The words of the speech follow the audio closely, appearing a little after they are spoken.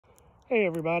Hey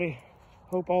everybody,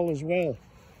 hope all is well.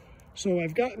 So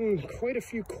I've gotten quite a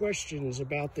few questions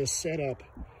about this setup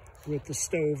with the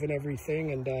stove and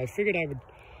everything, and I figured I would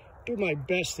do my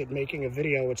best at making a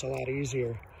video. It's a lot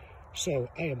easier. So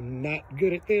I am not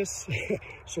good at this,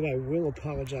 so I will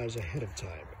apologize ahead of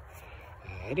time.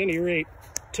 At any rate,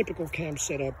 typical camp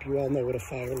setup, you all know what a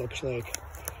fire looks like.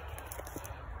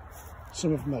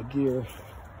 Some of my gear,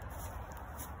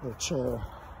 which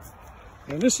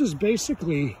and this is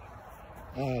basically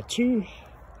two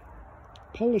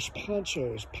Polish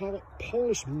ponchos,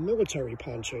 Polish military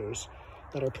ponchos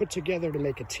that are put together to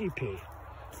make a teepee.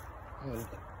 And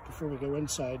before we go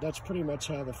inside, that's pretty much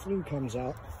how the flue comes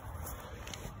out.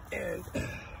 And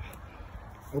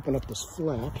open up this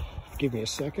flap. Give me a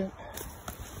second.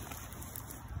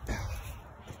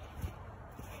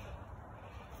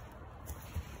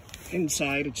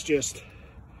 Inside, it's just,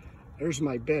 there's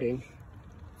my bedding.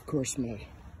 Of course,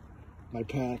 my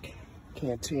pack,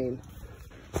 canteen.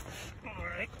 All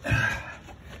right.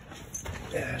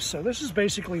 Yeah, so this is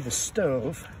basically the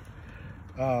stove.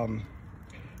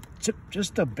 It's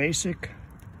just a basic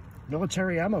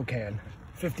military ammo can,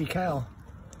 50 cal.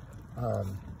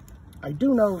 I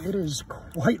do know it is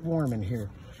quite warm in here.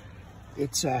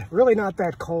 It's really not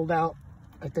that cold out.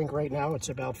 I think right now it's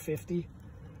about 50.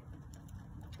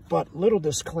 But little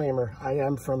disclaimer, I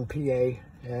am from PA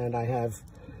and I have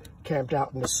camped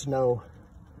out in the snow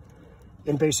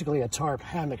in basically a tarp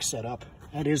hammock setup.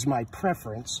 That is my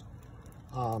preference.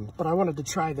 But I wanted to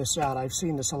try this out. I've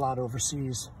seen this a lot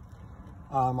overseas.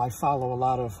 I follow a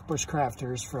lot of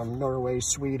bushcrafters from Norway,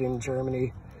 Sweden,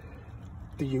 Germany,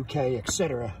 the UK,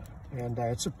 etc. And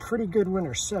it's a pretty good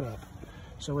winter setup.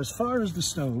 So as far as the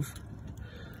stove,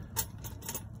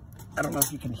 I don't know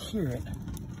if you can hear it,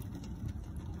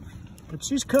 but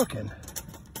she's cooking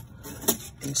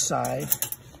inside.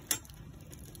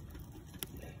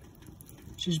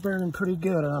 She's burning pretty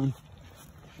good.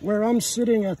 Where I'm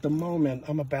sitting at the moment,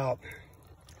 I'm about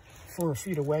 4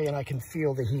 feet away and I can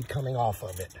feel the heat coming off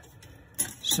of it.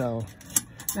 So,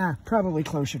 probably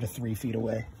closer to 3 feet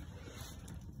away.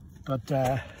 But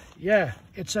yeah,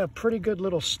 it's a pretty good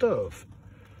little stove.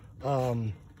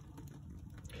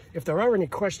 If there are any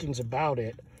questions about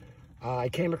it, I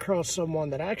came across someone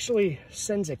that actually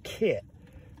sends a kit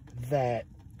that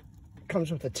comes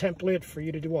with a template for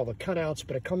you to do all the cutouts,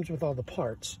 but it comes with all the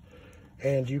parts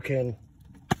and you can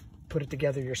put it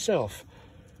together yourself.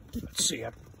 Let's see,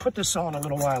 I put this on a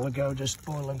little while ago, just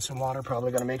boiling some water,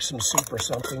 probably gonna make some soup or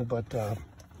something, but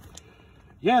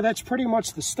yeah, that's pretty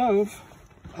much the stove.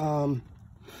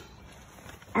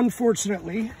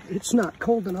 Unfortunately, it's not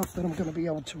cold enough that I'm gonna be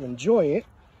able to enjoy it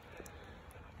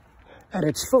at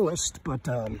its fullest, but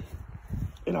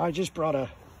you know, I just brought a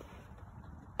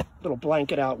little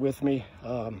blanket out with me.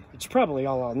 It's probably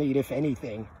all I'll need, if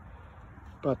anything,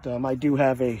 but I do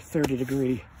have a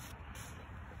 30-degree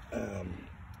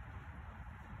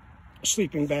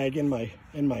sleeping bag in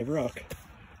my ruck.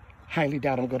 Highly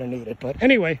doubt I'm going to need it, but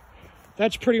anyway,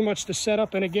 that's pretty much the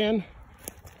setup. And again,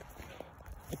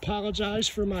 apologize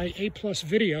for my A+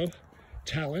 video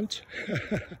talent.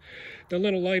 The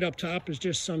little light up top is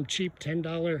just some cheap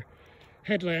 $10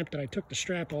 headlamp that I took the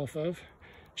strap off of.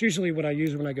 It's usually what I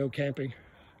use when I go camping.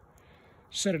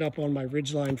 Set it up on my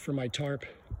ridgeline for my tarp.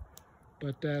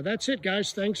 But that's it,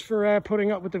 guys. Thanks for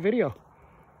putting up with the video.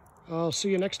 I'll see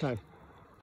you next time.